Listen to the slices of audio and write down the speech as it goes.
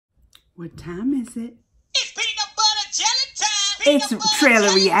What time is it? It's peanut butter jelly time. It's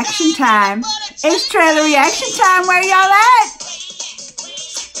trailer reaction time. It's trailer reaction time. Where y'all at?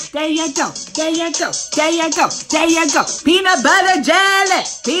 There you go. There you go. There you go. There you go. Peanut butter jelly.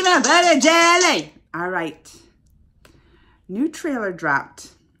 Peanut butter jelly. All right. New trailer dropped.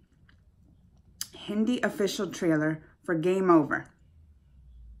 Hindi official trailer for Game Over.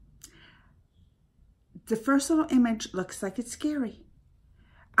 The first little image looks like it's scary.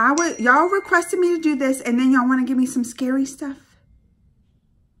 Y'all requested me to do this, and then y'all want to give me some scary stuff?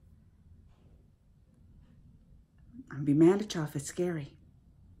 I'll be mad at y'all if it's scary.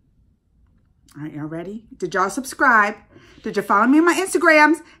 All right, y'all ready? Did y'all subscribe? Did you follow me on my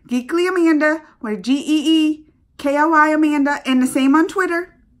Instagrams? Geekly Amanda, with GEEKLY Amanda, and the same on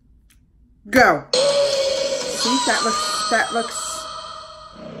Twitter. Go. See, that looks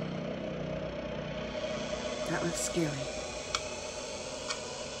scary.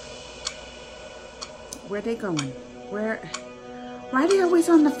 Where they going? Why are they always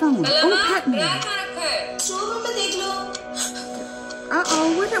on the phone? Oh, Pac-Man.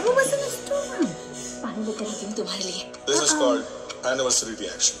 Uh-oh, what was in the storeroom? This is called anniversary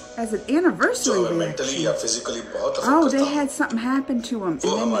reaction. As an anniversary reaction. Mentally or physically oh, they had something happen to them. And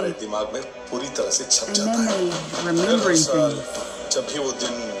then they remembering things.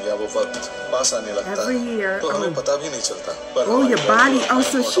 Every year. Oh, your body. Oh,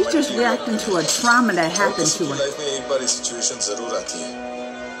 so she's just reacting to a trauma that happened to her.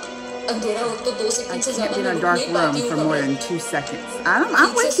 I can't be in a dark room for more than 2 seconds.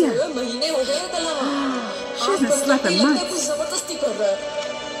 I'm with you. She hasn't slept in months.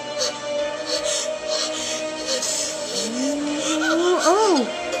 Oh.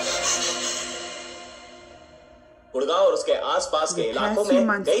 और उसके आसपास के इलाकों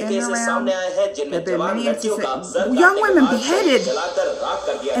में कई cases सामने आए हैं जिनमें जवान लड़कियों का अक्सर young women beheaded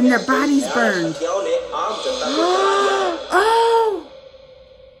and their bodies burned. Oh!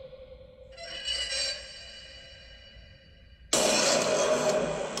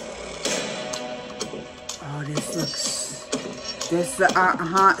 Oh, this looks.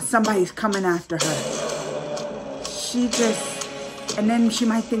 Somebody's coming after her. And then she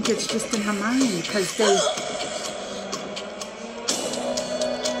might think it's just in her mind because they.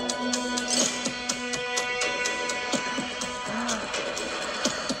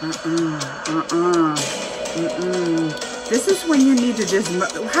 This is when you need to just.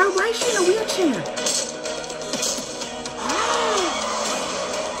 Why is she in a wheelchair?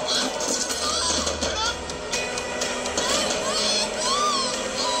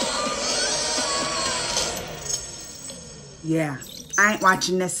 Yeah, I ain't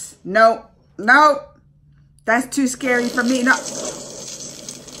watching this. No. That's too scary for me. No.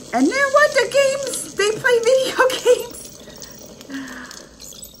 And then what? The games? They play video games?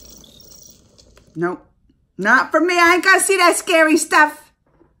 Nope. Not for me. I ain't gonna see that scary stuff.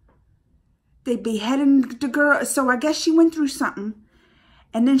 They beheading the girl. So I guess she went through something.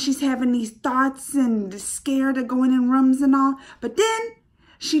 And then she's having these thoughts and scared of going in rooms and all. But then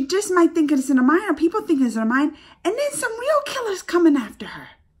she just might think it's in her mind, or people think it's in her mind. And then some real killers coming after her.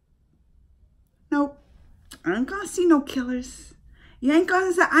 Nope. I ain't gonna see no killers. I ain't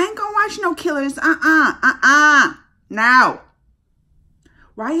gonna watch no killers. Now.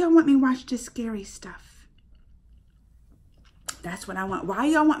 Why y'all want me to watch this scary stuff? That's what I want. Why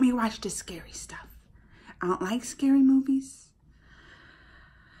y'all want me to watch this scary stuff? I don't like scary movies.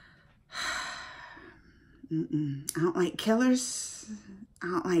 I don't like killers. I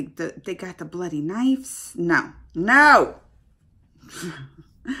don't like they got the bloody knives. No.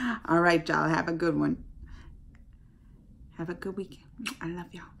 All right, y'all. Have a good one. Have a good weekend. I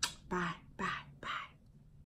love y'all. Bye.